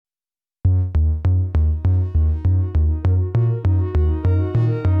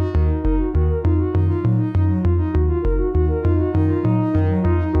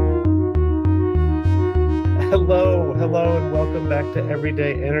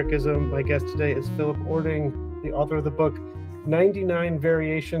Everyday Anarchism. My guest today is Philip Ording, the author of the book 99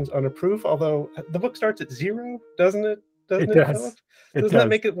 Variations on a Proof, although the book starts at 0, doesn't it? It does. Philip? Doesn't that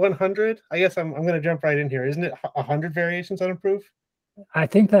make it 100? I guess I'm going to jump right in here. Isn't it 100 variations on a proof? I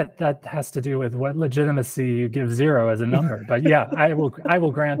think that has to do with what legitimacy you give 0 as a number. But yeah, I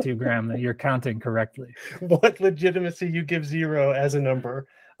will grant you, Graham, that you're counting correctly. What legitimacy you give 0 as a number.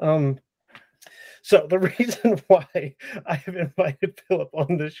 So the reason why I have invited Philip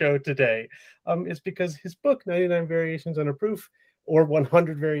on the show today is because his book, 99 Variations on a Proof, or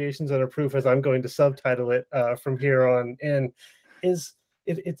 100 Variations on a Proof, as I'm going to subtitle it from here on in, it's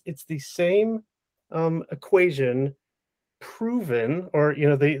the same equation proven, or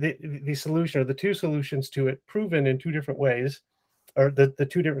the solution, or the two solutions to it proven in two different ways, or the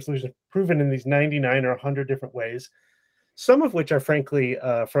two different solutions proven in these 99 or 100 different ways, some of which are frankly,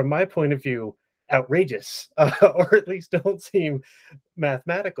 from my point of view, outrageous, or at least don't seem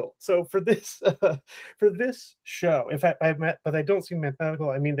mathematical. So for this show, in fact, but I don't seem mathematical.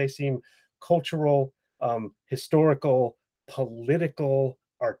 I mean, they seem cultural, historical, political,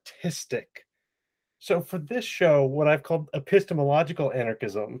 artistic. So for this show, what I've called epistemological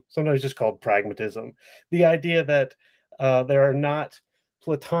anarchism, sometimes just called pragmatism, the idea that there are not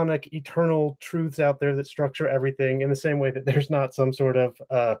Platonic eternal truths out there that structure everything, in the same way that there's not some sort of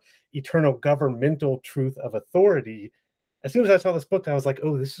eternal governmental truth of authority. As soon as I saw this book, I was like,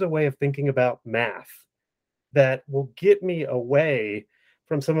 oh, this is a way of thinking about math that will get me away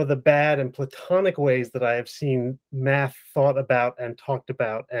from some of the bad and Platonic ways that I have seen math thought about and talked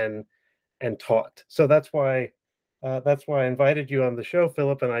about and taught. So that's why I invited you on the show,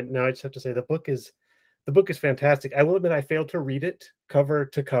 Philip. And I just have to say the book is fantastic. I will admit I failed to read it cover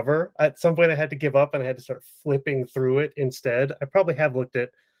to cover. At some point I had to give up and I had to start flipping through it instead. I probably have looked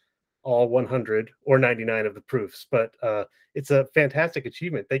at all 100 or 99 of the proofs, but it's a fantastic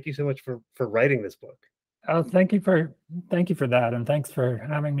achievement. Thank you so much for writing this book. Oh, thank you for that, and thanks for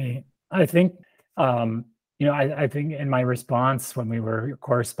having me. I think I think in my response when we were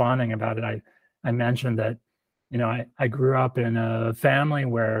corresponding about it, I mentioned that I grew up in a family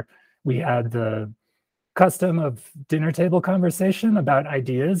where we had the custom of dinner table conversation about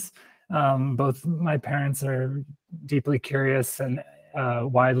ideas. Both my parents are deeply curious and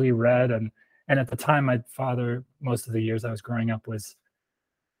widely read, and at the time, my father, most of the years I was growing up, was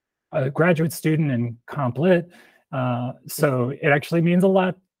a graduate student in Comp Lit. So it actually means a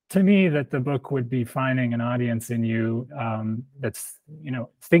lot to me that the book would be finding an audience in you that's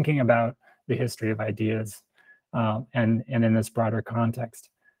thinking about the history of ideas and in this broader context.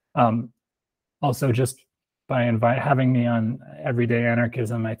 Also, just by having me on Everyday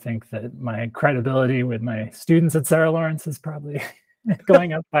Anarchism, I think that my credibility with my students at Sarah Lawrence is probably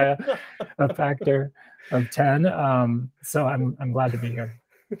going up by a factor of 10. So I'm glad to be here.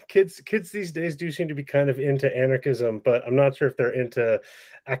 Kids these days do seem to be kind of into anarchism, but I'm not sure if they're into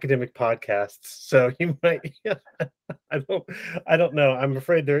academic podcasts. So you might, I don't know. I'm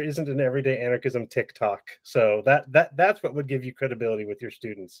afraid there isn't an Everyday Anarchism TikTok. So that's what would give you credibility with your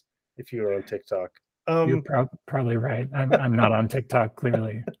students if you were on TikTok. You're probably right. I'm not on TikTok,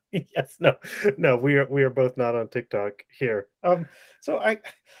 clearly. Yes, no, we are both not on TikTok here. So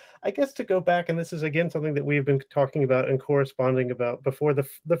I guess to go back, and this is again something that we've been talking about and corresponding about before,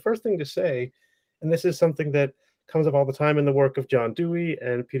 the first thing to say, and this is something that comes up all the time in the work of John Dewey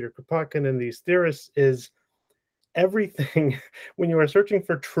and Peter Kropotkin and these theorists, is everything when you are searching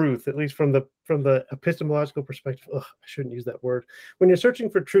for truth, at least from the epistemological perspective, I shouldn't use that word. When you're searching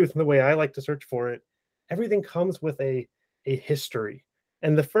for truth in the way I like to search for it, everything comes with a history.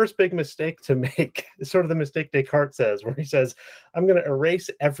 And the first big mistake to make is sort of the mistake Descartes says, where he says, I'm going to erase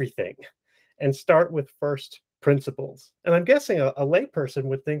everything and start with first principles. And I'm guessing a layperson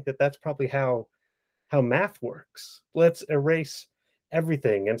would think that that's probably how math works. Let's erase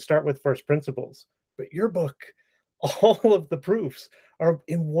everything and start with first principles. But your book, all of the proofs are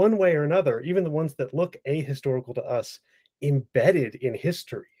in one way or another, even the ones that look ahistorical to us, embedded in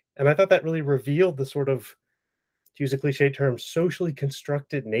history. And I thought that really revealed the sort of, to use a cliche term, socially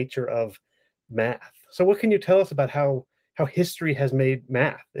constructed nature of math. So what can you tell us about how history has made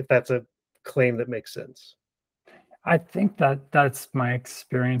math, if that's a claim that makes sense? I think that's my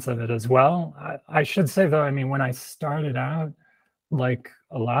experience of it as well. I should say, though, I mean, when I started out, like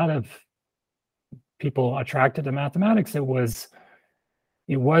a lot of people attracted to mathematics, it was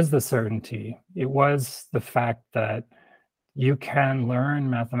the certainty. It was the fact that you can learn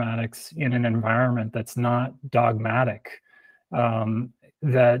mathematics in an environment that's not dogmatic,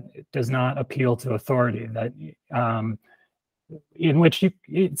 that does not appeal to authority, that in which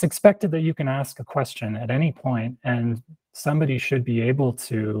it's expected that you can ask a question at any point and somebody should be able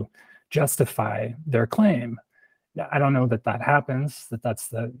to justify their claim. I don't know that that happens, that's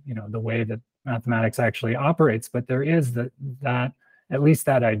the, the way that mathematics actually operates, but there is that at least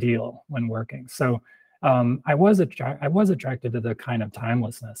that ideal when working. So I was attracted to the kind of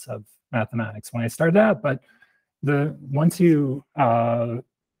timelessness of mathematics when I started out, but once you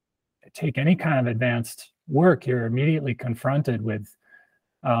take any kind of advanced work, you're immediately confronted with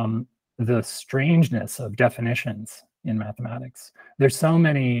the strangeness of definitions in mathematics. There's so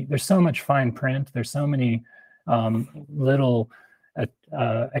much fine print. There's so many little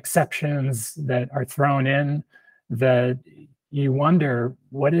exceptions that are thrown in that you wonder,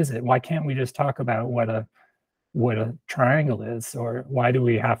 what is it? Why can't we just talk about what a triangle is? Or why do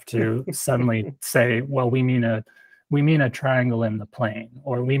we have to suddenly say, well, we mean a triangle in the plane,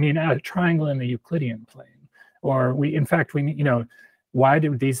 or we mean a triangle in the Euclidean plane, or why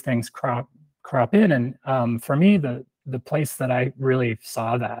do these things crop in? And for me, the place that I really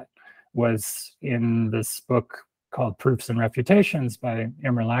saw that was in this book called Proofs and Refutations by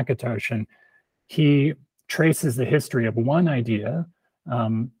Imre Lakatos. And he traces the history of one idea,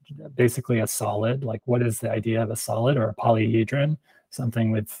 basically a solid, like what is the idea of a solid or a polyhedron,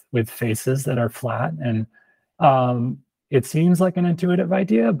 something with faces that are flat. And it seems like an intuitive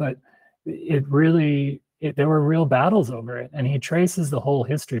idea, but there were real battles over it. And he traces the whole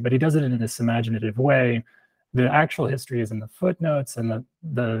history, but he does it in this imaginative way. The actual history is in the footnotes, and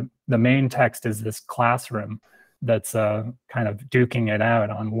the main text is this classroom that's kind of duking it out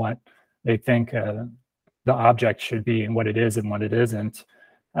on what they think the object should be and what it is and what it isn't.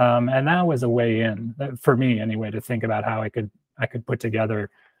 And that was a way in, for me anyway, to think about how I could put together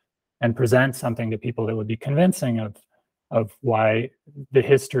and present something to people that would be convincing of why the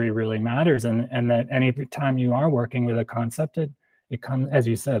history really matters, and that any time you are working with a concept, it comes, as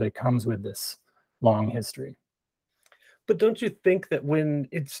you said, it comes with this long history. But don't you think that when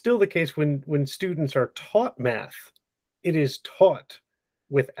it's still the case when students are taught math, it is taught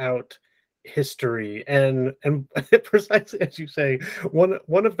without history, and precisely as you say,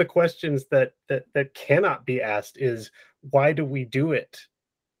 one of the questions that cannot be asked is, why do we do it?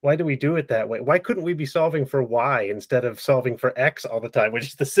 Why do we do it that way? Why couldn't we be solving for y instead of solving for x all the time, which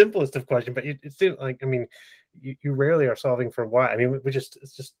is the simplest of questions? But it seems like, I mean, you rarely are solving for y. I mean,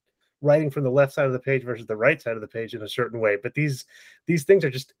 it's just writing from the left side of the page versus the right side of the page in a certain way. But these things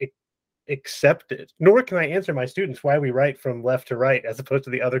are just accepted. Nor can I answer my students why we write from left to right as opposed to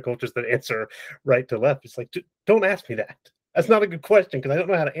the other cultures that answer right to left. It's like, don't ask me that. That's not a good question, because I don't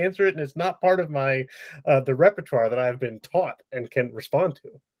know how to answer it, and it's not part of my the repertoire that I've been taught and can respond to.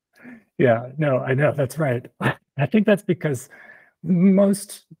 Yeah, no, I know, that's right. I think that's because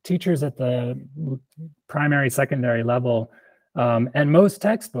most teachers at the primary, secondary level, and most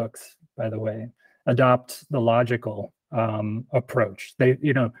textbooks, by the way, adopt the logical approach.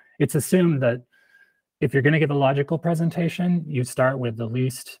 It's assumed that if you're going to give a logical presentation, you start with the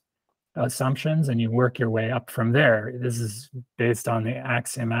least assumptions and you work your way up from there. This is based on the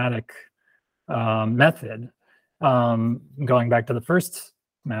axiomatic method. Going back to the first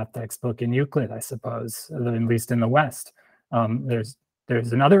math textbook in Euclid, I suppose, at least in the West. There's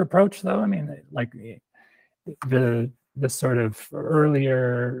another approach, though. I mean, like the sort of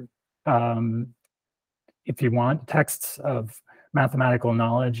earlier, if you want, texts of mathematical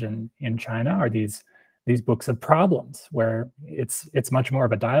knowledge in China are these books of problems where it's much more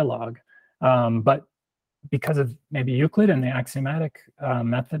of a dialogue. But because of maybe Euclid and the axiomatic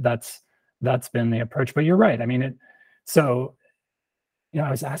method, that's been the approach. But you're right. I mean, I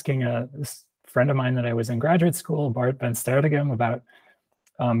was asking this friend of mine that I was in graduate school, Bart Van Sterdegem, about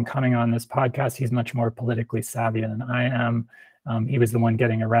coming on this podcast. He's much more politically savvy than I am. He was the one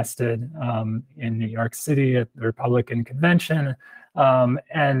getting arrested in New York City at the Republican convention.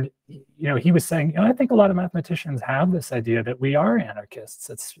 And he was saying, I think a lot of mathematicians have this idea that we are anarchists.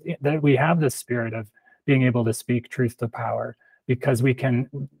 It's that we have this spirit of being able to speak truth to power because we can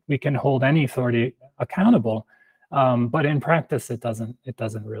hold any authority accountable. But in practice, it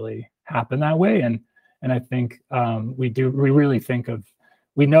doesn't really happen that way. And I think we really think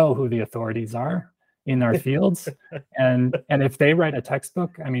we know who the authorities are in our fields. And if they write a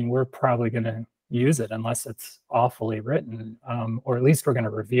textbook, I mean, we're probably going to use it unless it's awfully written, or at least we're going to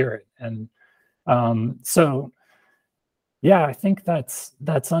revere it. And so, yeah, I think that's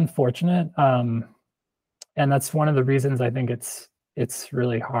unfortunate. And that's one of the reasons I think it's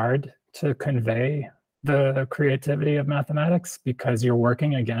really hard to convey the creativity of mathematics, because you're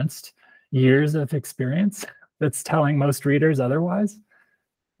working against years of experience that's telling most readers otherwise.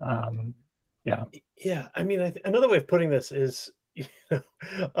 Yeah. I mean, another way of putting this is you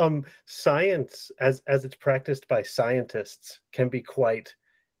science as it's practiced by scientists can be quite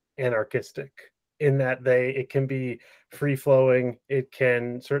anarchistic in that it can be free flowing. It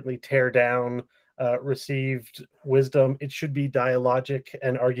can certainly tear down received wisdom. It should be dialogic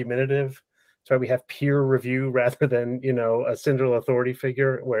and argumentative. That's why we have peer review rather than a central authority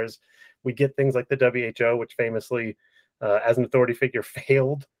figure. Whereas we get things like the WHO, which famously, as an authority figure,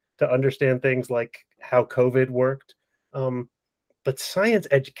 failed to understand things like how COVID worked. But science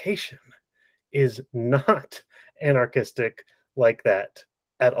education is not anarchistic like that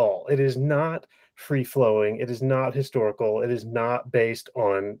at all. It is not free flowing. It is not historical. It is not based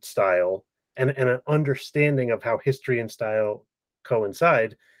on style and an understanding of how history and style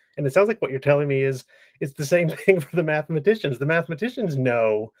coincide. And it sounds like what you're telling me is it's the same thing for the mathematicians. The mathematicians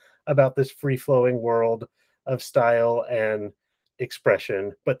know about this free flowing world of style and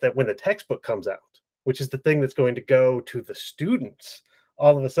expression, but that when the textbook comes out, which is the thing that's going to go to the students,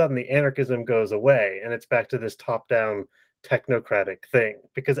 all of a sudden the anarchism goes away and it's back to this top-down technocratic thing.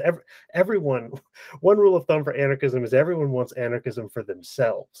 Because everyone, one rule of thumb for anarchism is everyone wants anarchism for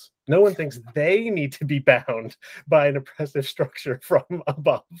themselves. No one thinks they need to be bound by an oppressive structure from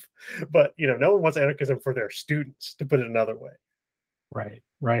above. But no one wants anarchism for their students, to put it another way.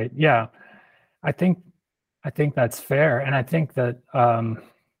 Right. Yeah. I think that's fair. And I think that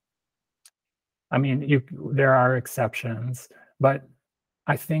there are exceptions, but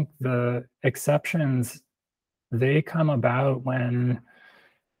I think the exceptions, they come about when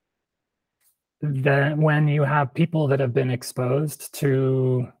you have people that have been exposed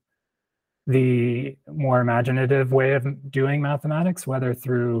to the more imaginative way of doing mathematics, whether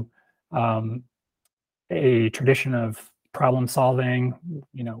through a tradition of problem solving,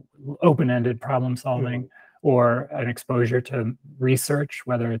 open-ended problem solving, or an exposure to research,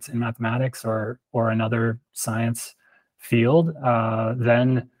 whether it's in mathematics or another science field,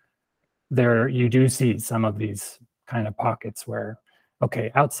 then you do see some of these kind of pockets where,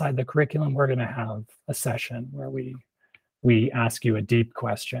 okay, outside the curriculum, we're going to have a session where we ask you a deep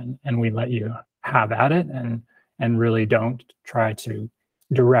question and we let you have at it and really don't try to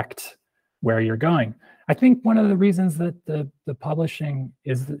direct where you're going. I think one of the reasons that the publishing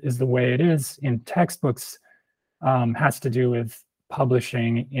is the way it is in textbooks has to do with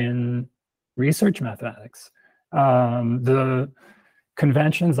publishing in research mathematics. The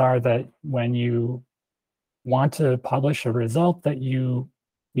conventions are that when you want to publish a result, that you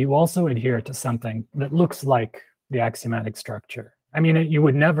also adhere to something that looks like the axiomatic structure. I mean, you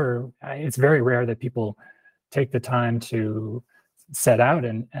would never, it's very rare that people take the time to set out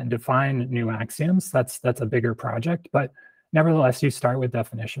and define new axioms. That's a bigger project, but nevertheless, you start with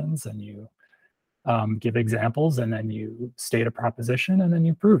definitions and you give examples, and then you state a proposition, and then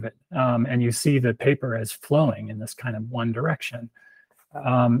you prove it. And you see the paper as flowing in this kind of one direction.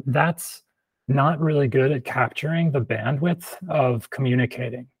 That's not really good at capturing the bandwidth of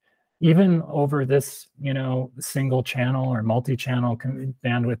communicating. Even over this, single channel or multi-channel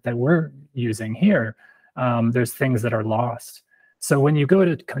bandwidth that we're using here, there's things that are lost. So when you go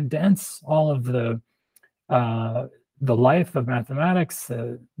to condense all of the life of mathematics,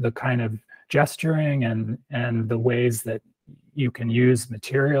 the kind of gesturing and the ways that you can use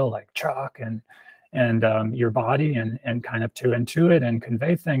material like chalk and your body and kind of to intuit and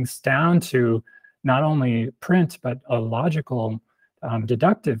convey things down to not only print, but a logical,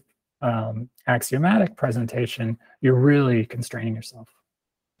 deductive, axiomatic presentation, you're really constraining yourself.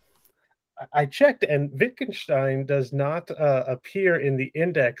 I checked, and Wittgenstein does not appear in the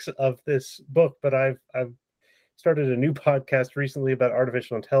index of this book, but I've started a new podcast recently about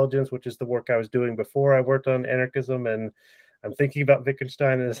artificial intelligence, which is the work I was doing before I worked on anarchism, and I'm thinking about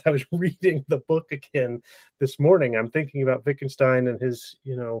Wittgenstein. And as I was reading the book again this morning, I'm thinking about Wittgenstein and his,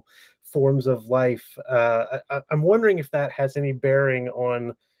 forms of life. I'm wondering if that has any bearing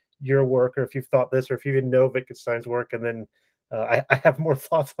on your work, or if you've thought this, or if you even know Wittgenstein's work. And then I have more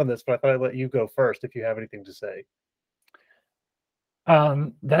thoughts on this, but I thought I'd let you go first if you have anything to say.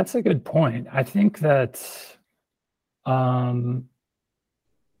 That's a good point. I think that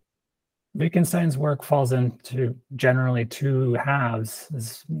Wittgenstein's work falls into generally two halves,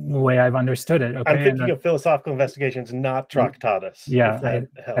 is the way I've understood it. Okay? I'm thinking of philosophical investigations, not Tractatus. Yeah,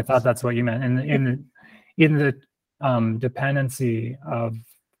 I thought that's what you meant. And in the dependency of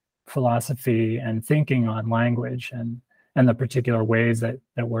philosophy and thinking on language and the particular ways that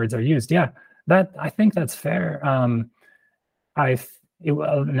words are used. Yeah, I think that's fair.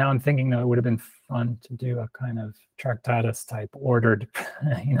 now I'm thinking that it would have been fun to do a kind of Tractatus type ordered,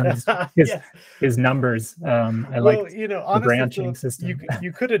 Yes. his numbers. I Well, liked the honestly, branching Philip, system.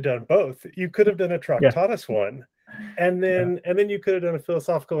 you could have done both. You could have done a Yeah, Tractatus one, and yeah. then you could have done a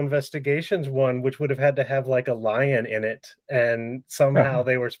philosophical investigations one, which would have had to have like a lion in it, and somehow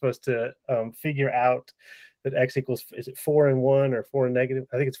they were supposed to figure out that x equals, is it 4 and 1 or 4 and negative?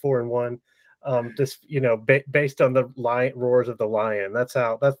 I think it's 4 and 1. Just based on the lion roars of the lion. That's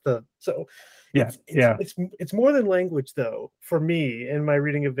the so. Yeah, It's more than language, though, for me in my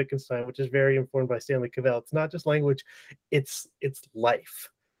reading of Wittgenstein, which is very informed by Stanley Cavell. It's not just language, it's life.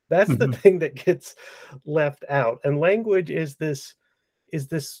 That's the hmm thing that gets left out. And language is this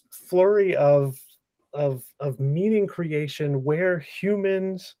flurry of meaning creation where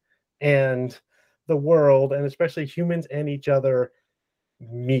humans and the world, and especially humans and each other,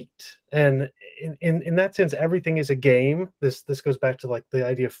 meet. And in that sense, everything is a game. This goes back to like the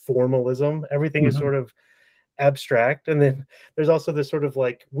idea of formalism. Everything is hmm sort of abstract, and then there's also this sort of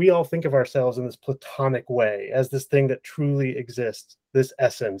like, we all think of ourselves in this platonic way as this thing that truly exists, this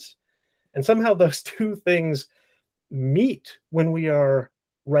essence. And somehow those two things meet when we are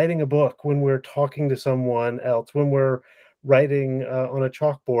writing a book, when we're talking to someone else, when we're writing on a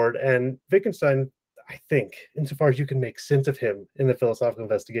chalkboard. And Wittgenstein, I think, insofar as you can make sense of him in the philosophical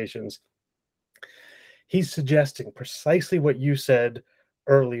investigations, he's suggesting precisely what you said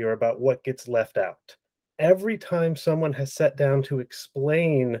earlier about what gets left out. Every time someone has sat down to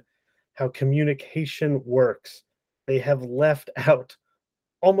explain how communication works, they have left out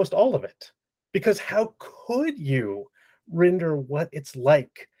almost all of it. Because how could you render what it's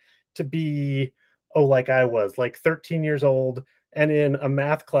like to be, oh, like I was, like 13 years old and in a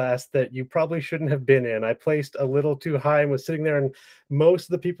math class that you probably shouldn't have been in. I placed a little too high and was sitting there, and most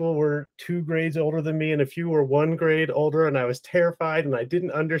of the people were 2 grades older than me, and a few were 1 grade older, and I was terrified and I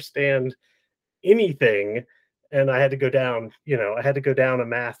didn't understand anything. And I had to go down, I had to go down a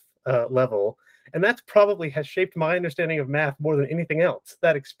math level. And that's probably has shaped my understanding of math more than anything else.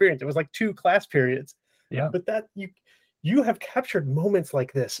 That experience, it was like 2 class periods. Yeah, But that you have captured moments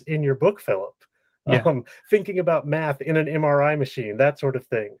like this in your book, Philip. yeah. Thinking about math in an MRI machine, that sort of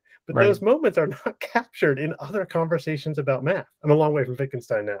thing. But Right. those moments are not captured in other conversations about math. I'm a long way from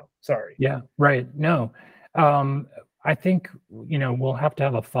Wittgenstein now. Sorry. Yeah, right. No, um, I think we'll have to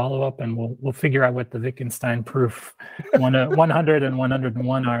have a follow up, and we'll figure out what the Wittgenstein proof 100 and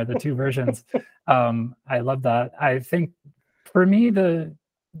 101 are, the 2 versions. I love that. I think for me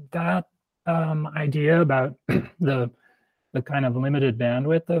that idea about the kind of limited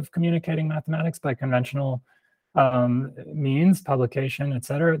bandwidth of communicating mathematics by conventional means, publication, et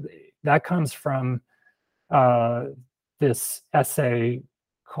cetera, that comes from this essay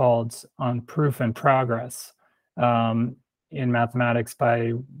called On Proof and Progress in Mathematics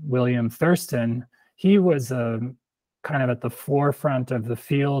by William Thurston. He was kind of at the forefront of the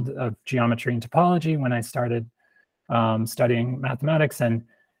field of geometry and topology when I started studying mathematics,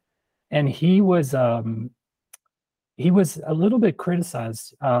 and he was a little bit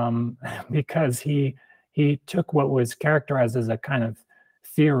criticized because he took what was characterized as a kind of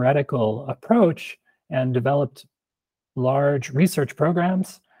theoretical approach and developed large research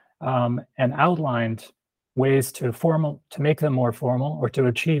programs and outlined ways to make them more formal, or to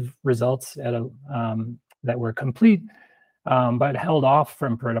achieve results at that were complete, but held off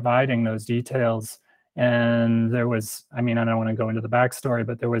from providing those details. And there was, I don't want to go into the backstory,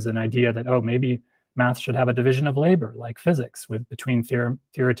 but there was an idea that, oh, maybe math should have a division of labor like physics, between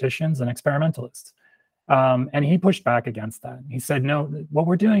theoreticians and experimentalists. And he pushed back against that. He said, no, what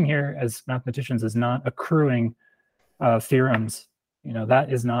we're doing here as mathematicians is not accruing theorems.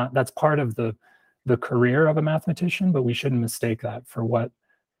 That's part of the career of a mathematician, but we shouldn't mistake that for what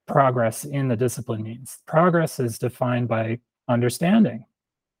progress in the discipline means. Progress is defined by understanding,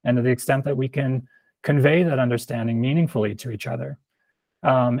 and to the extent that we can convey that understanding meaningfully to each other.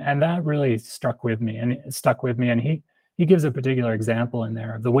 And that really stuck with me. And he gives a particular example in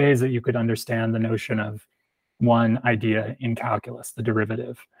there of the ways that you could understand the notion of one idea in calculus, the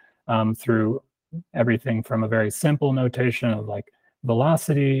derivative, through everything from a very simple notation of like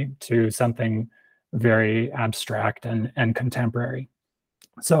velocity to something very abstract and contemporary.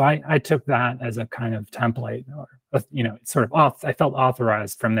 So I took that as a kind of template, or I felt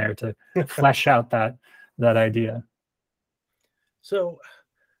authorized from there to flesh out that idea. So,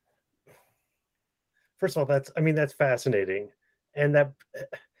 first of all, that's fascinating, and that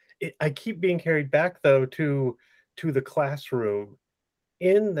I keep being carried back though to the classroom,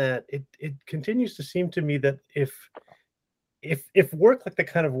 in that it continues to seem to me that if if work like the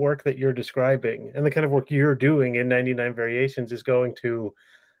kind of work that you're describing and the kind of work you're doing in 99 Variations is going to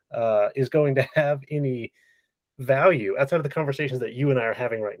have any value outside of the conversations that you and I are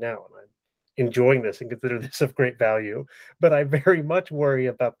having right now, and I'm enjoying this and consider this of great value, but I very much worry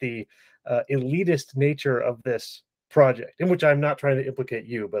about the elitist nature of this project, in which I'm not trying to implicate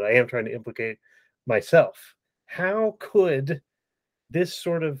you, but I am trying to implicate myself. How could this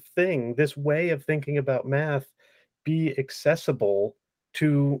sort of thing, this way of thinking about math, be accessible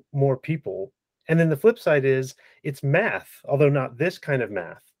to more people? And then the flip side is it's math, although not this kind of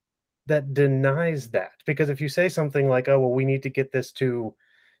math, that denies that. Because if you say something like, oh, well, we need to get this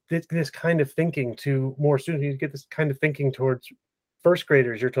kind of thinking to more students, we need to get this kind of thinking towards first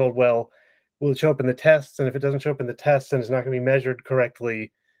graders, you're told, well, will it show up in the tests? And if it doesn't show up in the tests, then it's not going to be measured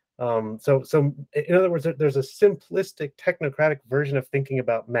correctly. So in other words, there's a simplistic technocratic version of thinking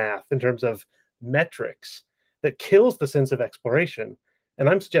about math in terms of metrics that kills the sense of exploration. And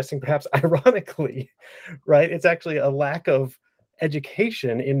I'm suggesting, perhaps ironically, right, it's actually a lack of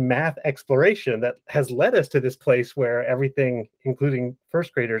education in math exploration that has led us to this place where everything, including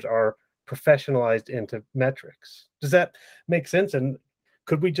first graders, are professionalized into metrics. Does that make sense? And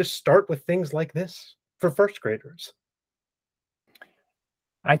could we just start with things like this for first graders?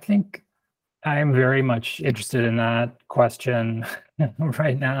 I think I'm very much interested in that question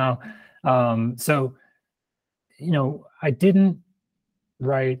right now. So, I didn't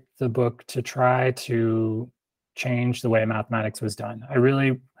write the book to try to change the way mathematics was done.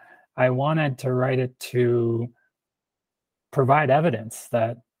 I wanted to write it to provide evidence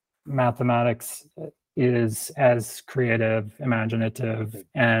that mathematics is as creative, imaginative,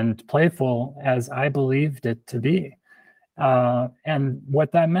 and playful as I believed it to be. And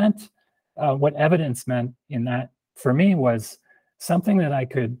what that meant, what evidence meant in that for me was something that I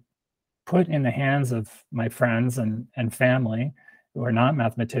could put in the hands of my friends and family who are not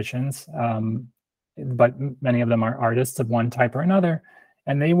mathematicians, but many of them are artists of one type or another,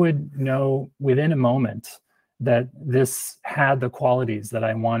 and they would know within a moment that this had the qualities that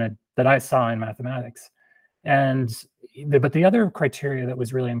I wanted, that I saw in mathematics. But the other criteria that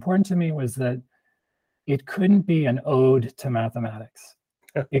was really important to me was that it couldn't be an ode to mathematics.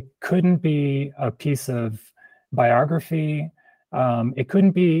 It couldn't be a piece of biography. It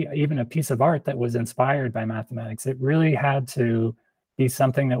couldn't be even a piece of art that was inspired by mathematics. It really had to be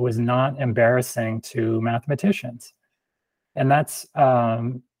something that was not embarrassing to mathematicians. And that's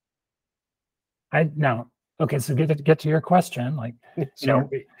okay, so get to your question. Like,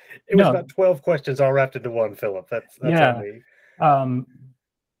 sorry, it was about 12 questions all wrapped into one, Philip. That's yeah. on me.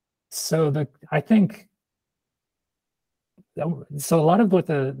 I think so a lot of what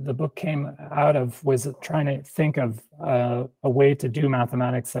the book came out of was trying to think of a way to do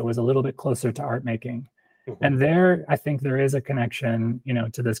mathematics that was a little bit closer to art making. Mm-hmm. And there, I think there is a connection,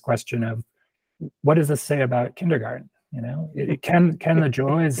 to this question of what does this say about kindergarten? Can the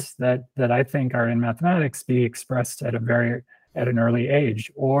joys that I think are in mathematics be expressed at an early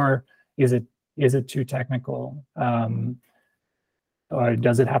age, or is it too technical? Or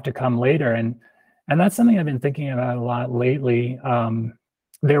does it have to come later? And that's something I've been thinking about a lot lately.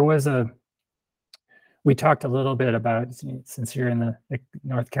 We talked a little bit about, since you're in the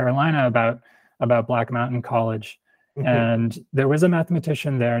North Carolina, about Black Mountain College. Mm-hmm. And there was a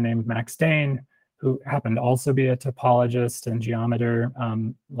mathematician there named Max Dane, who happened to also be a topologist and geometer,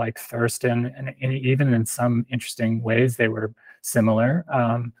 like Thurston, and even in some interesting ways, they were similar.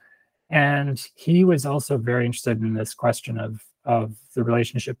 And he was also very interested in this question of the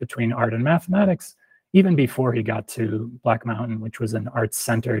relationship between art and mathematics, even before he got to Black Mountain, which was an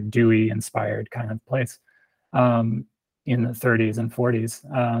arts-centered, Dewey-inspired kind of place in the 30s and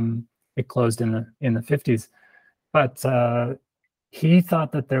 40s. It closed in the 50s. But he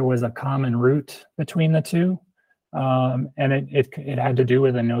thought that there was a common root between the two, and it had to do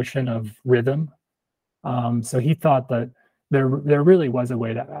with a notion of rhythm. So he thought that there really was a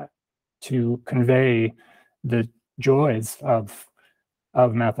way to convey the joys of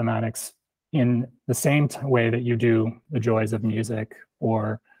mathematics in the same way that you do the joys of music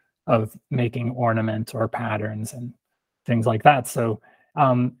or of making ornament or patterns and things like that. So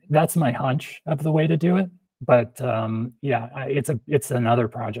that's my hunch of the way to do it. But it's another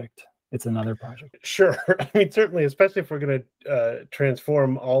project. It's another project. Sure. I mean, certainly, especially if we're going to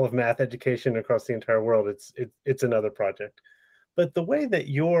transform all of math education across the entire world, it's another project. But the way that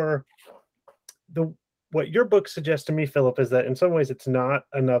what your book suggests to me, Philip, is that in some ways it's not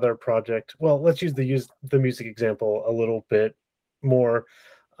another project. Well, let's use the music example a little bit more.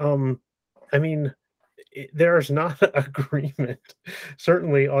 I mean, there's not agreement,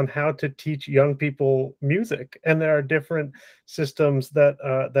 certainly, on how to teach young people music, and there are different systems that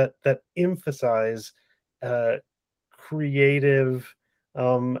that emphasize uh, creative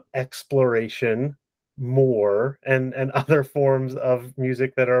exploration more, and other forms of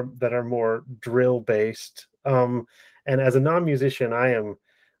music that are more drill based. And as a non-musician, I am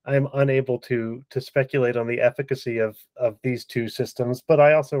unable to speculate on the efficacy of these two systems, but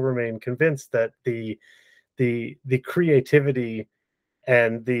I also remain convinced that the creativity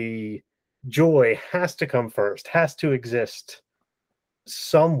and the joy has to come first, has to exist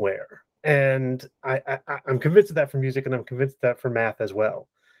somewhere. And I'm convinced of that for music, and I'm convinced of that for math as well.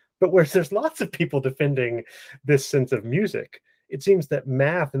 But whereas there's lots of people defending this sense of music, it seems that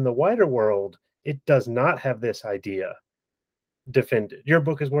math in the wider world, it does not have this idea defended. Your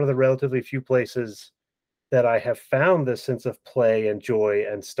book is one of the relatively few places that I have found this sense of play and joy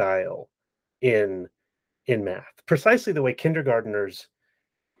and style in math, precisely the way kindergarteners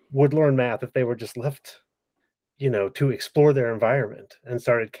would learn math if they were just left, to explore their environment and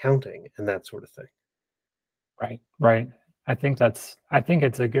started counting and that sort of thing. Right. I think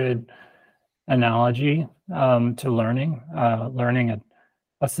it's a good analogy to learning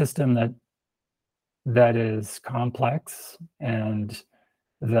a system that is complex and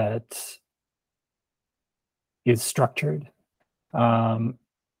that is structured. The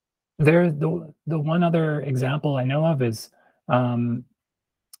one other example I know of is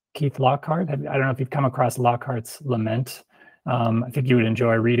Keith Lockhart. I don't know if you've come across Lockhart's Lament. I think you would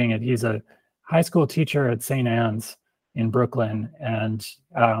enjoy reading it. He's a high school teacher at St. Anne's in Brooklyn, and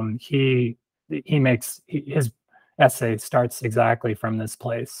his essay starts exactly from this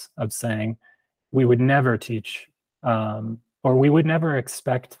place of saying we would never teach, or we would never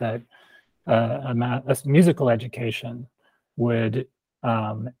expect that a musical education would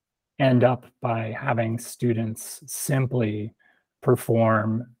end up by having students simply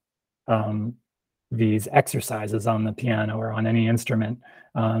perform these exercises on the piano or on any instrument.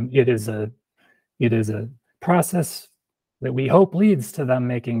 It is a process that we hope leads to them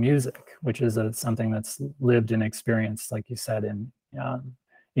making music, which is something that's lived and experienced, like you said,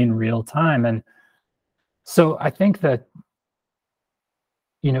 in real time. And so I think that,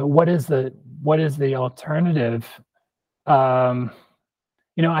 what is the alternative? I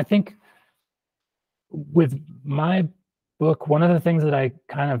think with my book, one of the things that I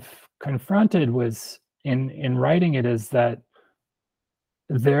kind of confronted was in writing it is that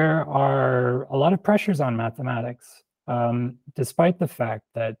there are a lot of pressures on mathematics, despite the fact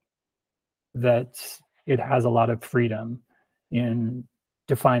that it has a lot of freedom in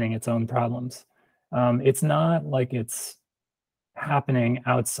defining its own problems. It's not like it's happening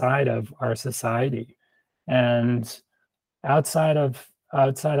outside of our society, and outside of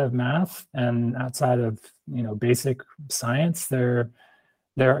math and outside of basic science, there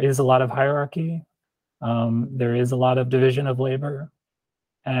is a lot of hierarchy. There is a lot of division of labor.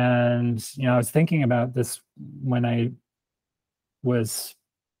 And I was thinking about this when I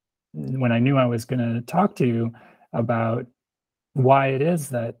knew I was going to talk to you about why it is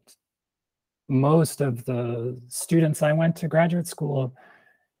that most of the students I went to graduate school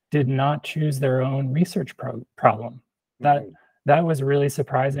did not choose their own research problem. That was really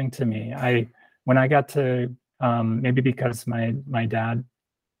surprising to me. When I got to maybe because my dad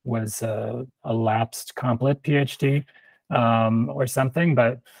was a lapsed comp lit PhD or something,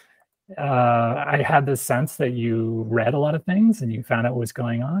 but I had this sense that you read a lot of things and you found out what was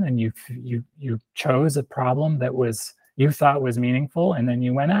going on, and you chose a problem that you thought was meaningful, and then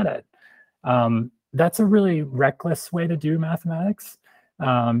you went at it. That's a really reckless way to do mathematics.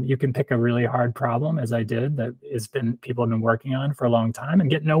 You can pick a really hard problem, as I did, that people have been working on for a long time and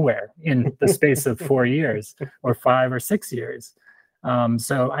get nowhere in the space of 4 years or 5 or 6 years.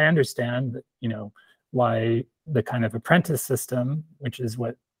 So I understand that, why the kind of apprentice system, which is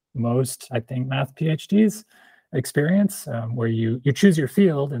what most, I think, math PhDs experience, where you choose your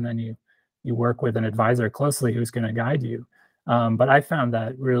field and then you work with an advisor closely who's going to guide you. But I found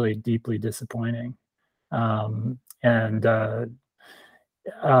that really deeply disappointing. So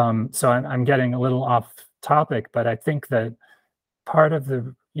I'm getting a little off topic, but I think that part of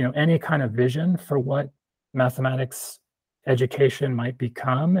the, any kind of vision for what mathematics education might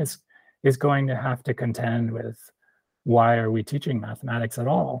become is going to have to contend with why are we teaching mathematics at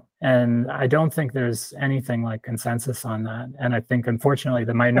all? And I don't think there's anything like consensus on that. And I think, unfortunately,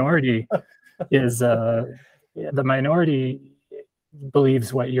 the minority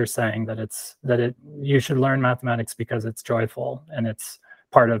believes what you're saying, that you should learn mathematics because it's joyful and it's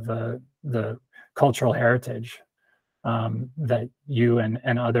part of the cultural heritage that you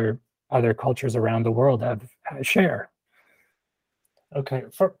and other other cultures around the world share. Okay,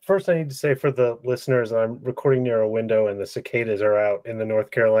 first I need to say for the listeners, I'm recording near a window and the cicadas are out in the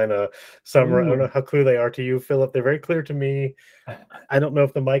North Carolina summer. I don't know how clear they are to you, Philip. They're very clear to me. I don't know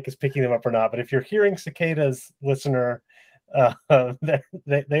if the mic is picking them up or not, but if you're hearing cicadas, listener,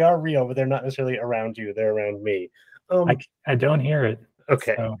 they are real, but they're not necessarily around you. They're around me. I don't hear it.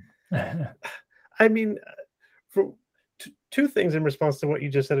 Okay. So. I mean, for two things in response to what you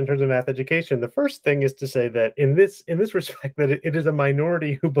just said in terms of math education. The first thing is to say that in this respect, that it is a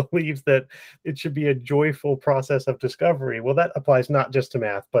minority who believes that it should be a joyful process of discovery. Well, that applies not just to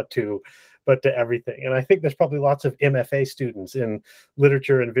math, but to everything. And I think there's probably lots of MFA students in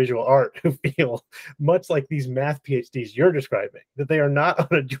literature and visual art who feel much like these math PhDs you're describing, that they are not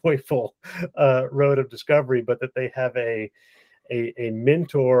on a joyful road of discovery, but that they have a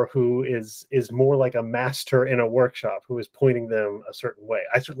mentor who is more like a master in a workshop who is pointing them a certain way.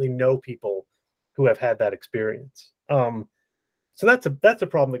 I certainly know people who have had that experience. So that's a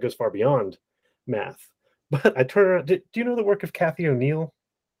problem that goes far beyond math. But I turn around. Do you know the work of Cathy O'Neil?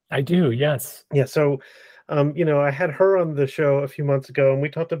 I do, yes. Yeah. So, I had her on the show a few months ago, and we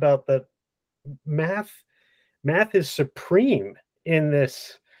talked about that math is supreme in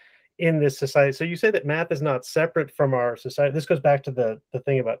this society. So you say that math is not separate from our society. This goes back to the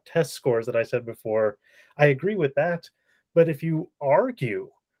thing about test scores that I said before. I agree with that. But if you argue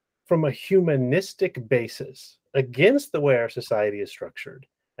from a humanistic basis against the way our society is structured,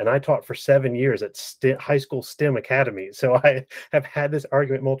 and I taught for 7 years at high school STEM academies, so I have had this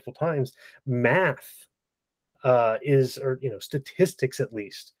argument multiple times. Math statistics at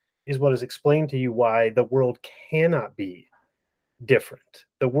least, is what is explained to you why the world cannot be different.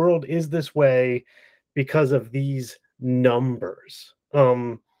 The world is this way because of these numbers.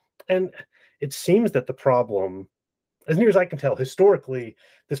 And it seems that the problem, as near as I can tell, historically,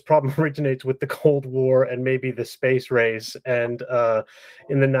 this problem originates with the Cold War and maybe the space race. And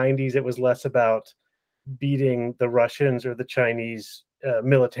in the 90s, it was less about beating the Russians or the Chinese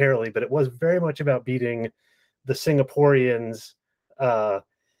militarily, but it was very much about beating the Singaporeans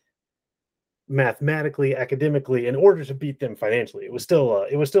mathematically, academically, in order to beat them financially. It was still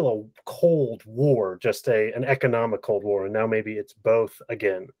a Cold War, just an economic Cold War, and now maybe it's both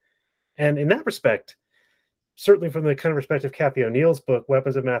again. And in that respect, certainly from the kind of perspective of Cathy O'Neil's book,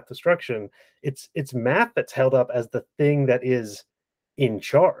 Weapons of Math Destruction, it's math that's held up as the thing that is in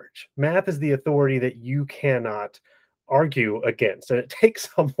charge. Math is the authority that you cannot argue against. And it takes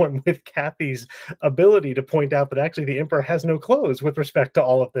someone with Cathy's ability to point out that actually the emperor has no clothes with respect to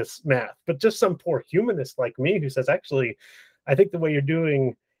all of this math. But just some poor humanist like me who says, actually, I think the way you're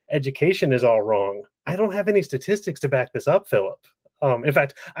doing education is all wrong. I don't have any statistics to back this up, Philip. In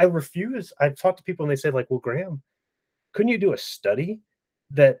fact, I refuse. I've talked to people and they say, like, well, Graham, couldn't you do a study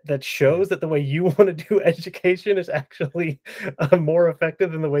that shows that the way you want to do education is actually more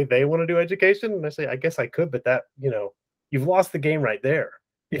effective than the way they want to do education? And I say, I guess I could, but that, you've lost the game right there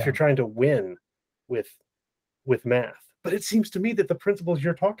if you're trying to win with math. But it seems to me that the principles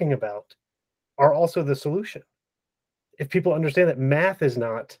you're talking about are also the solution. If people understand that math is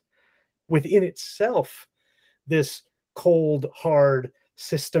not within itself this cold, hard,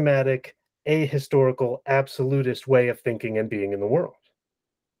 systematic, ahistorical, absolutist way of thinking and being in the world.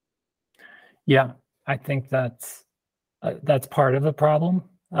 Yeah, I think that's part of the problem.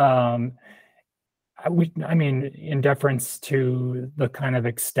 I mean, in deference to the kind of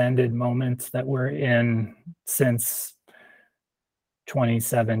extended moments that we're in since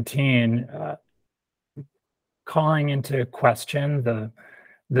 2017, calling into question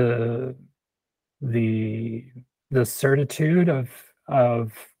the certitude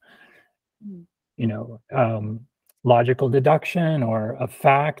of logical deduction or of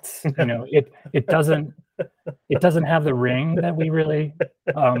facts. It doesn't have the ring that we really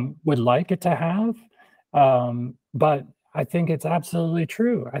would like it to have. But I think it's absolutely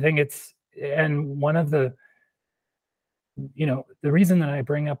true. I think and one of the reason that I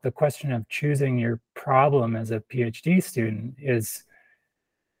bring up the question of choosing your problem as a PhD student is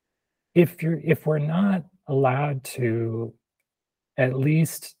if we're not allowed to at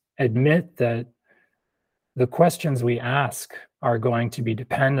least admit that the questions we ask are going to be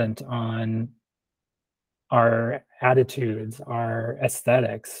dependent on our attitudes, our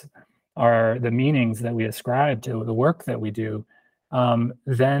aesthetics, the meanings that we ascribe to the work that we do,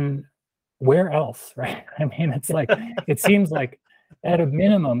 then where else, right? I mean, it's like, it seems like at a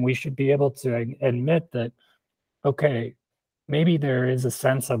minimum, we should be able to admit that, okay, maybe there is a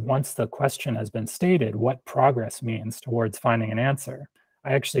sense of once the question has been stated, what progress means towards finding an answer.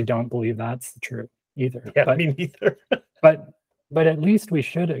 I actually don't believe that's the truth either. Yeah, me neither. but but at least we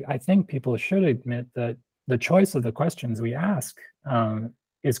should, I think people should admit that the choice of the questions we ask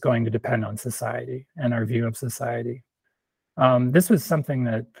is going to depend on society and our view of society. This was something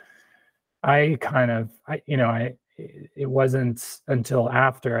that I kind of, it wasn't until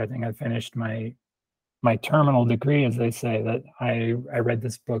after I think I finished my terminal degree, as they say, that I read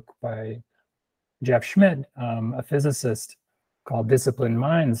this book by Jeff Schmidt, a physicist, called Disciplined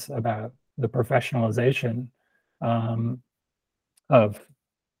Minds, about the professionalization of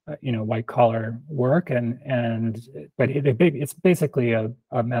white collar work, but it's basically a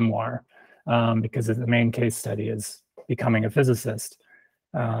memoir, because the main case study is becoming a physicist,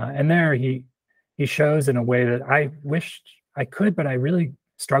 and there he shows in a way that I wished I could, but I really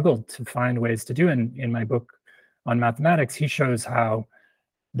struggled to find ways to do. In my book on mathematics, he shows how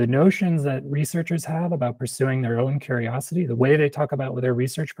the notions that researchers have about pursuing their own curiosity, the way they talk about with their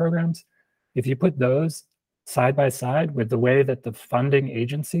research programs, if you put those side by side with the way that the funding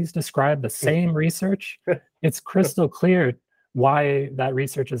agencies describe the same research, it's crystal clear why that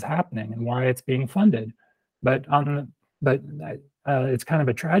research is happening and why it's being funded. But it's kind of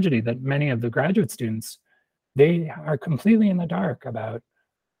a tragedy that many of the graduate students, they are completely in the dark about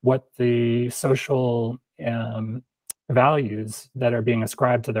what the social values that are being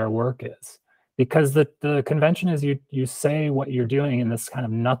ascribed to their work is, because the convention is you say what you're doing in this kind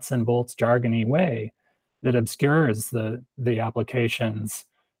of nuts and bolts jargony way that obscures the applications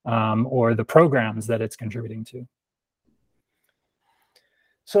or the programs that it's contributing to.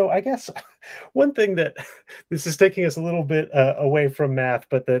 So I guess one thing that this is taking us a little bit away from math,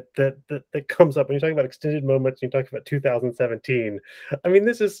 but that comes up when you're talking about extended moments, and you're talking about 2017. I mean,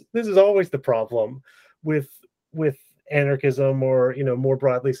 this is always the problem with anarchism, or more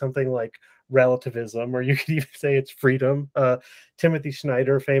broadly something like relativism, or you could even say it's freedom. Timothy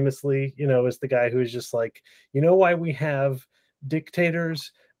Snyder famously, is the guy who is just like, why we have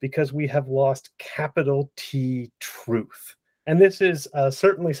dictators? Because we have lost capital T truth. And this is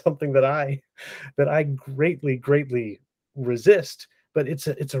certainly something that I greatly resist. But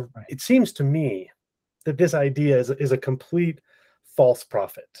it seems to me that this idea is a complete false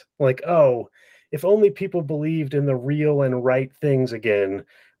prophet. Like, oh, if only people believed in the real and right things again,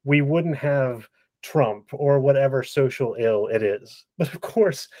 we wouldn't have Trump or whatever social ill it is. But of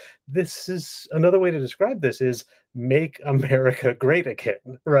course, this is another way to describe this is make America great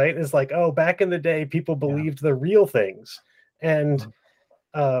again, right? It's like, oh, back in the day, people believed the real things. And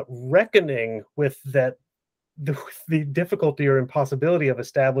reckoning with that, the difficulty or impossibility of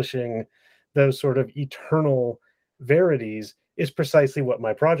establishing those sort of eternal verities is precisely what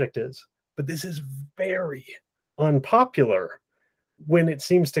my project is. But this is very unpopular when it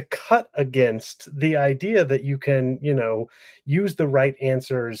seems to cut against the idea that you can, use the right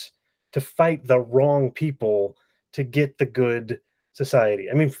answers to fight the wrong people to get the good society.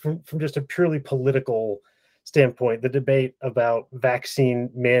 I mean, from just a purely political standpoint, the debate about vaccine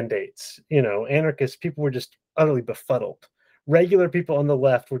mandates, anarchists, people were just utterly befuddled. Regular people on the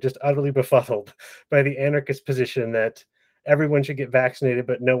left were just utterly befuddled by the anarchist position that everyone should get vaccinated,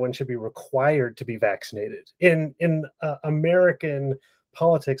 but no one should be required to be vaccinated. In American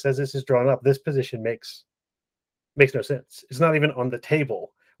politics, as this is drawn up, this position makes no sense. It's not even on the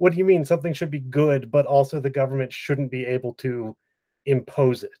table. What do you mean something should be good, but also the government shouldn't be able to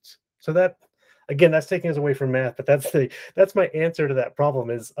impose it? So that, again, that's taking us away from math, but that's my answer to that problem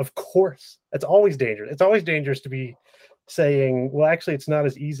is, of course, it's always dangerous. It's always dangerous to be saying, well, actually, it's not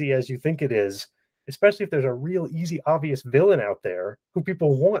as easy as you think it is, especially if there's a real easy, obvious villain out there who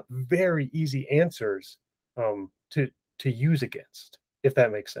people want very easy answers to use against, if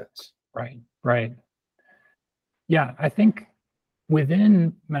that makes sense. Right. Yeah, I think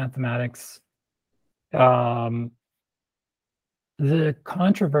within mathematics, the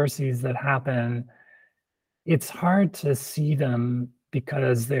controversies that happen, it's hard to see them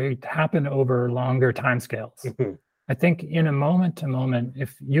because they happen over longer timescales. Mm-hmm. I think in a moment to moment,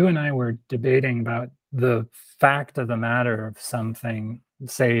 if you and I were debating about the fact of the matter of something,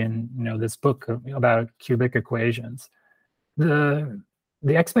 say in this book about cubic equations, the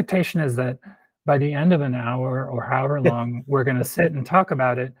expectation is that by the end of an hour or however long we're going to sit and talk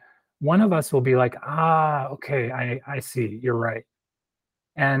about it, one of us will be like, okay, I see, you're right.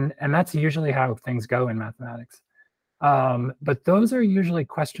 And that's usually how things go in mathematics. But those are usually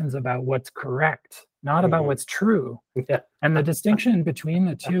questions about what's correct, not about what's true. Yeah. And the distinction between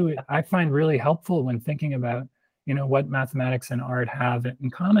the two, I find really helpful when thinking about, what mathematics and art have in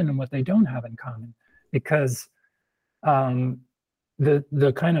common and what they don't have in common. Because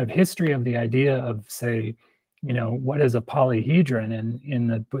the kind of history of the idea of, say, what is a polyhedron in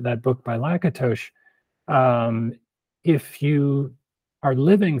that book by Lakatos, if you are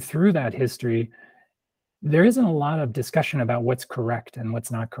living through that history, there isn't a lot of discussion about what's correct and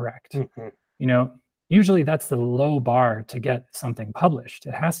what's not correct. You know, usually that's the low bar to get something published.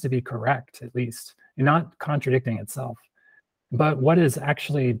 It has to be correct, at least, and not contradicting itself. But what is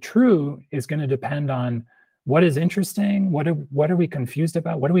actually true is going to depend on what is interesting, what are we confused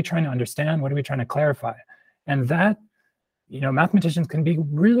about, what are we trying to understand, what are we trying to clarify. And that, you know, mathematicians can be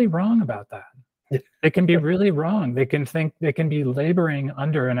really wrong about that. They can be really wrong. They can be laboring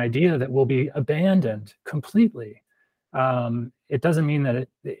under an idea that will be abandoned completely. It doesn't mean that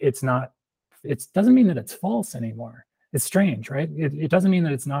it doesn't mean that it's false anymore. It's strange, right? It doesn't mean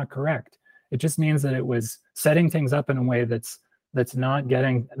that it's not correct. It just means that it was setting things up in a way that's not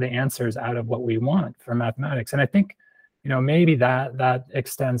getting the answers out of what we want for mathematics. And I think, you know, maybe that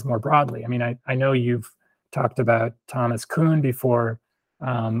extends more broadly. I mean, I know you've talked about Thomas Kuhn before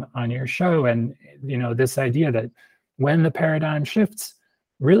on your show, and you know, this idea that when the paradigm shifts,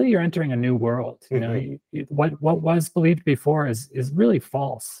 really you're entering a new world. You know, what was believed before is really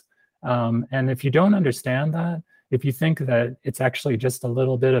false. And if you don't understand that, if you think that it's actually just a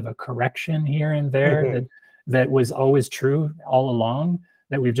little bit of a correction here and there that was always true all along,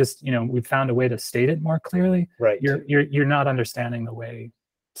 that we've just, you know, we've found a way to state it more clearly, right? You're not understanding the way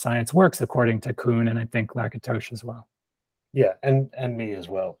science works, according to Kuhn, and I think Lakatos as well. Yeah, and me as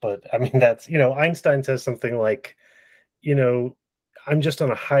well. But I mean, that's, you know, Einstein says something like, you know, I'm just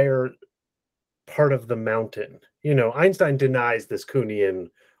on a higher part of the mountain. You know, Einstein denies this Kuhnian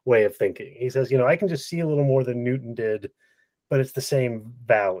way of thinking. He says, you know, I can just see a little more than Newton did, but it's the same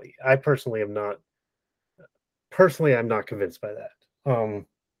valley. I personally am not convinced by that.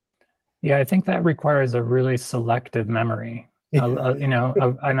 Yeah, I think that requires a really selective memory. You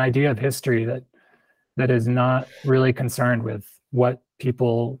know, an idea of history that is not really concerned with what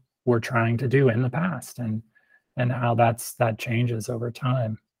people were trying to do in the past and how that changes over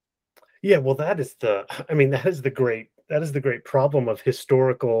time. Yeah, well, that is the great problem of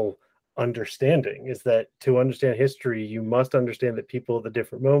historical understanding, is that to understand history, you must understand that people at the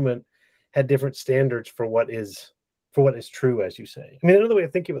different moment had different standards for what is true, as you say. I mean, another way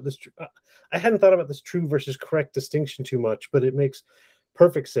of thinking about this, I hadn't thought about this true versus correct distinction too much, but it makes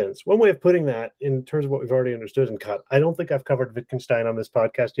perfect sense. One way of putting that in terms of what we've already understood and cut, I don't think I've covered Wittgenstein on this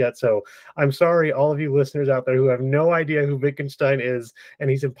podcast yet, so I'm sorry, all of you listeners out there who have no idea who Wittgenstein is, and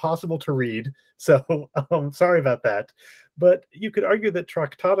he's impossible to read, so sorry about that. But you could argue that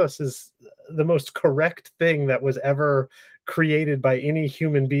Tractatus is the most correct thing that was ever created by any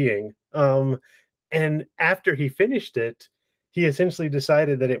human being. And after he finished it, he essentially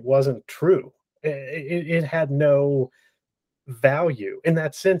decided that it wasn't true. It had no value. In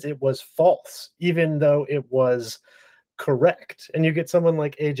that sense, it was false, even though it was correct. And you get someone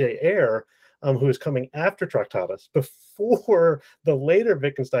like A.J. Ayer, who is coming after Tractatus, before the later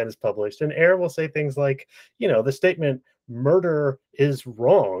Wittgenstein is published. And Ayer will say things like, you know, the statement murder is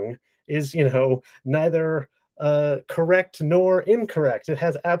wrong is, you know, neither correct nor incorrect. It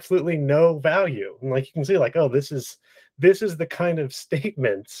has absolutely no value. And like you can see, like, oh, this is the kind of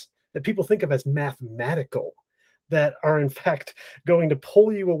statements that people think of as mathematical, that are in fact going to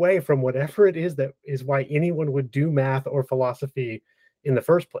pull you away from whatever it is that is why anyone would do math or philosophy in the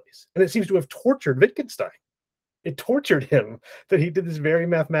first place. And it seems to have tortured Wittgenstein. It tortured him that he did this very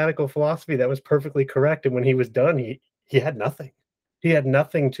mathematical philosophy that was perfectly correct, and when he was done, he had nothing. He had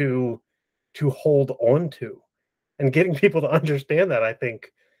nothing to hold on to. And getting people to understand that, I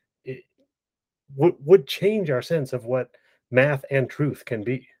think, it would change our sense of what math and truth can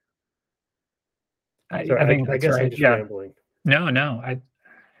be. I think I guess right. I'm just rambling. No.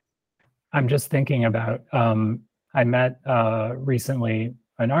 I'm just thinking about, I met recently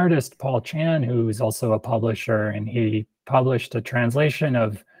an artist, Paul Chan, who's also a publisher, and he published a translation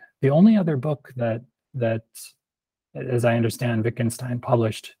of the only other book that, as I understand, Wittgenstein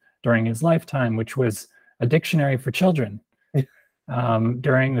published during his lifetime, which was a dictionary for children.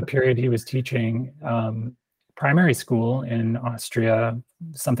 During the period he was teaching primary school in Austria,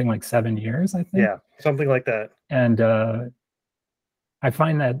 something like 7 years, I think. Yeah, something like that. And I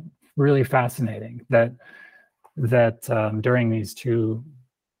find that really fascinating, that during these two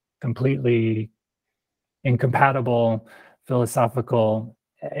completely incompatible philosophical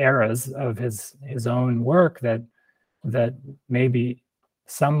eras of his own work, that maybe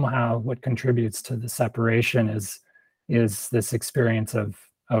somehow what contributes to the separation is this experience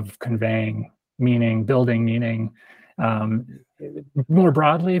of conveying meaning, building meaning, more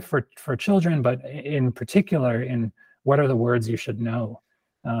broadly for children, but in particular in what are the words you should know,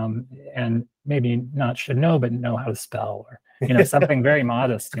 and maybe not should know, but know how to spell, or, you know, something very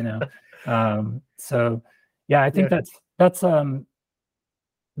modest, you know. So Yeah, I think Yeah.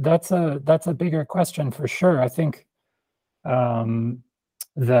 that's a bigger question for sure. I think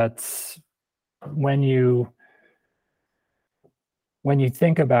that when you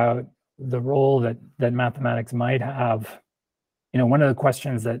think about the role that mathematics might have, one of the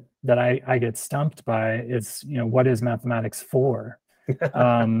questions that I get stumped by is, what is mathematics for?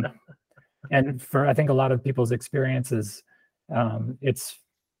 And for, I think, a lot of people's experiences, it's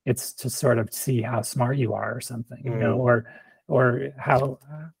to sort of see how smart you are or something, or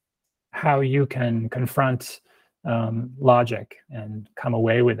how you can confront logic and come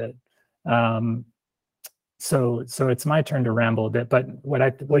away with it. So it's my turn to ramble a bit, but what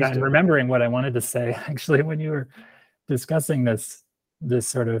I'm remembering, what I wanted to say actually when you were discussing this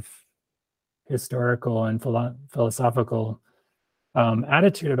sort of historical and philosophical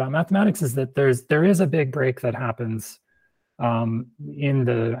attitude about mathematics, is that there is a big break that happens in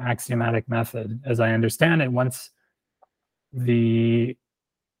the axiomatic method, as I understand it, once the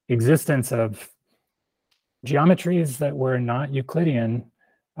existence of geometries that were not Euclidean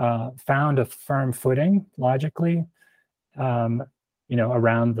found a firm footing logically,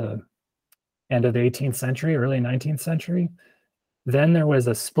 around the end of the 18th century, early 19th century. Then there was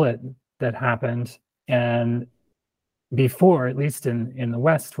a split that happened, and before, at least in the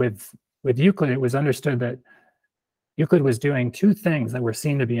West, with Euclid, it was understood that Euclid was doing two things that were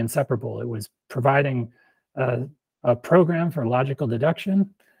seen to be inseparable. It was providing a program for logical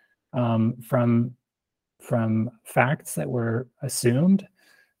deduction from facts that were assumed,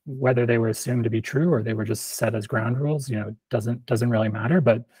 whether they were assumed to be true or they were just set as ground rules, doesn't really matter.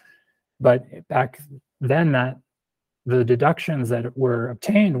 But back then, that the deductions that were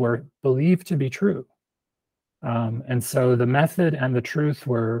obtained were believed to be true. And so the method and the truth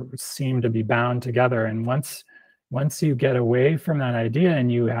seemed to be bound together. And once you get away from that idea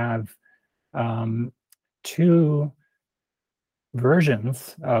and you have two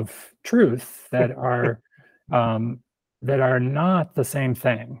versions of truth that are not the same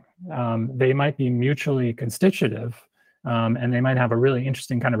thing, they might be mutually constitutive, and they might have a really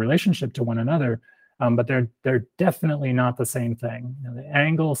interesting kind of relationship to one another, but they're definitely not the same thing. The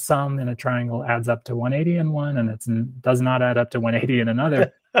angle sum in a triangle adds up to 180 in one, and it does not add up to 180 in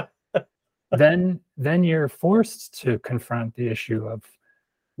another. Then you're forced to confront the issue of,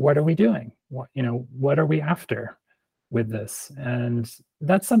 what are we doing? What are we after with this? And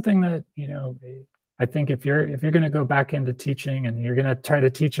that's something that, I think if you're going to go back into teaching and you're going to try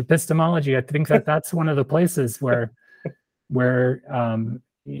to teach epistemology, I think that's one of the places where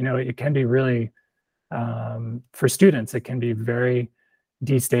it can be really, for students, it can be very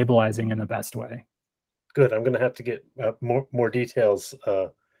destabilizing in the best way. Good. I'm going to have to get more details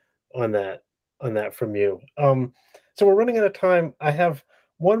on that from you. So we're running out of time. I have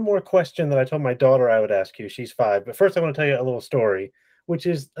one more question that I told my daughter I would ask you. She's 5, but first I want to tell you a little story, which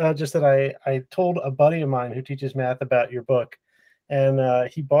is just that I told a buddy of mine who teaches math about your book, and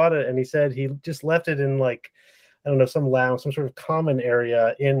he bought it, and he said he just left it in, like, I don't know, some lounge, some sort of common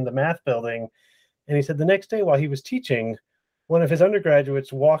area in the math building. And he said the next day while he was teaching, one of his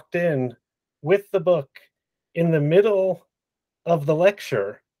undergraduates walked in with the book in the middle of the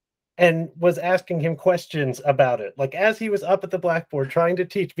lecture and was asking him questions about it, like as he was up at the blackboard trying to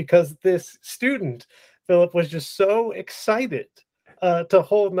teach, because this student, Philip, was just so excited to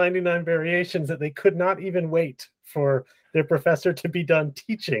hold 99 variations that they could not even wait for their professor to be done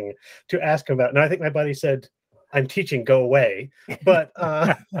teaching to ask him about it. And I think my buddy said, "I'm teaching, go away." But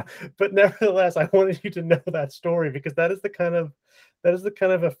but nevertheless, I wanted you to know that story, because that is the kind of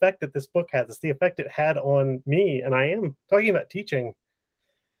effect that this book has. It's the effect it had on me. And I am talking about teaching.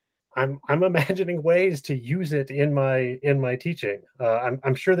 I'm imagining ways to use it in my teaching.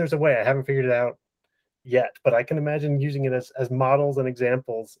 I'm sure there's a way. I haven't figured it out yet, but I can imagine using it as models and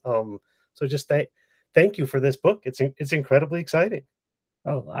examples. So just thank you for this book. It's incredibly exciting.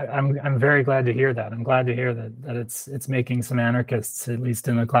 Oh, I'm very glad to hear that. I'm glad to hear that it's making some anarchists, at least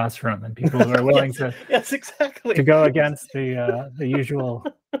in the classroom, and people who are willing yes, exactly, to go against the usual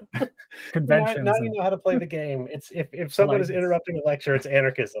conventions. Now you know how to play the game. It's if someone is interrupting a lecture, it's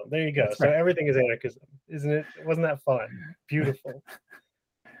anarchism. There you go. That's so right. Everything is anarchism, isn't it? Wasn't that fun? Beautiful.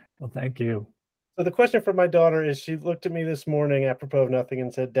 Well, thank you. So the question from my daughter is, she looked at me this morning apropos of nothing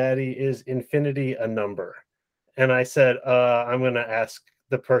and said, "Daddy, is infinity a number?" And I said, I'm going to ask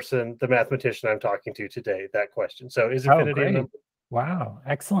the mathematician I'm talking to today, that question. So is infinity a number? Wow,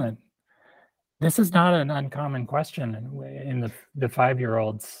 excellent. This is not an uncommon question in the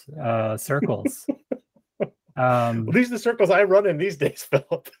 5-year-olds circles. Well, these are the circles I run in these days,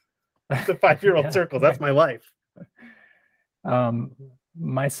 Philip. The 5-year-old circles. That's my life.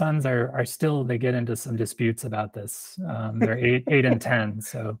 my sons are still, they get into some disputes about this. They're 8 and 10,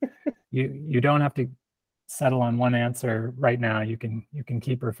 so you don't have to settle on one answer right now. You can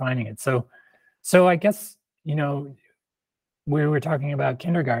keep refining it. So I guess, you know, we were talking about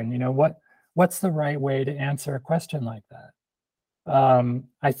kindergarten. You know, what's the right way to answer a question like that?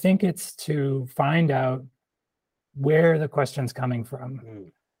 I think it's to find out where the question's coming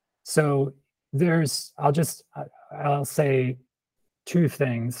from. So I'll say two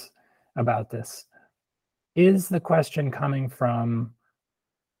things about this. Is the question coming from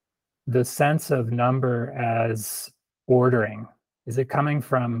the sense of number as ordering? Is it coming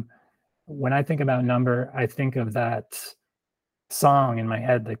from, when I think about number, I think of that song in my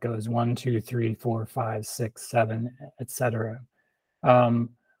head that goes 1, 2, 3, 4, 5, 6, 7, etc.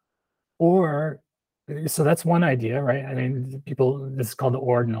 So that's one idea, right? I mean, this is called the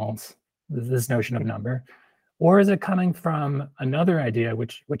ordinals, this notion of number. Or is it coming from another idea,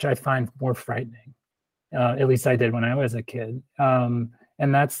 which I find more frightening? At least I did when I was a kid. And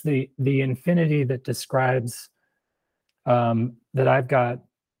that's the infinity that describes that I've got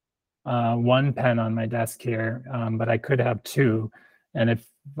one pen on my desk here, but I could have two. And if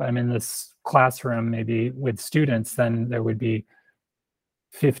I'm in this classroom, maybe with students, then there would be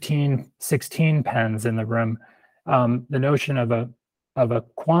 15, 16 pens in the room. The notion of a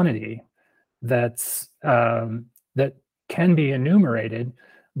quantity that can be enumerated,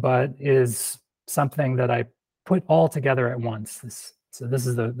 but is something that I put all together at once. So this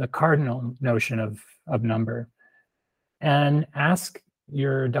is the cardinal notion of number. And ask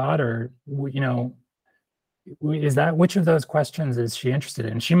your daughter, you know, which of those questions is she interested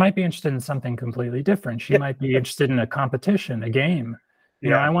in? She might be interested in something completely different. She might be interested in a competition, a game. You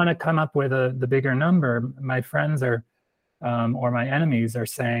know, I want to come up with the bigger number. My friends or my enemies are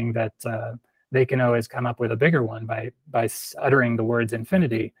saying that they can always come up with a bigger one by uttering the words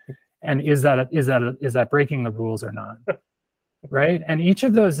infinity. And is that breaking the rules or not? Right? And each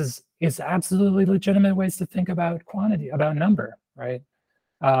of those is absolutely legitimate ways to think about quantity, about number, right?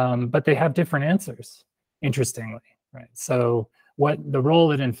 But they have different answers, interestingly, right? So what the role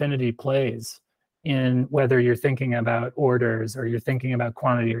that infinity plays in whether you're thinking about orders or you're thinking about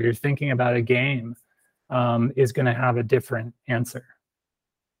quantity or you're thinking about a game is going to have a different answer.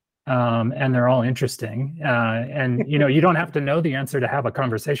 And they're all interesting. And, you know, you don't have to know the answer to have a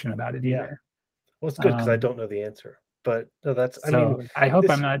conversation about it either. Well, it's good because I don't know the answer. But no, I hope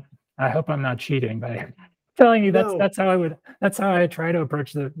I'm not cheating by telling you that's how I try to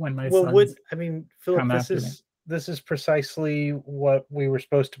approach when my sons Philip, this is precisely what we were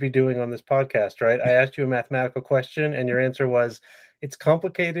supposed to be doing on this podcast, right? I asked you a mathematical question and your answer was, it's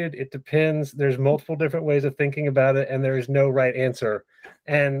complicated, it depends, there's multiple different ways of thinking about it, and there is no right answer.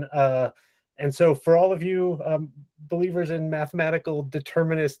 And so for all of you believers in mathematical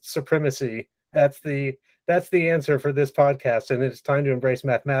determinist supremacy, that's the answer for this podcast, and it's time to embrace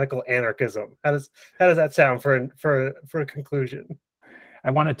mathematical anarchism. How does that sound for a conclusion? I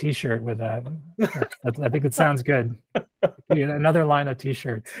want a T-shirt with that. I think it sounds good. Another line of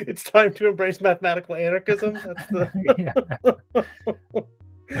T-shirts. It's time to embrace mathematical anarchism. That's the...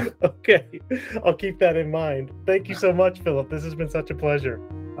 Okay, I'll keep that in mind. Thank you so much, Philip. This has been such a pleasure.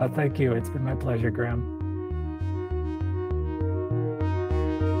 Thank you. It's been my pleasure, Graham.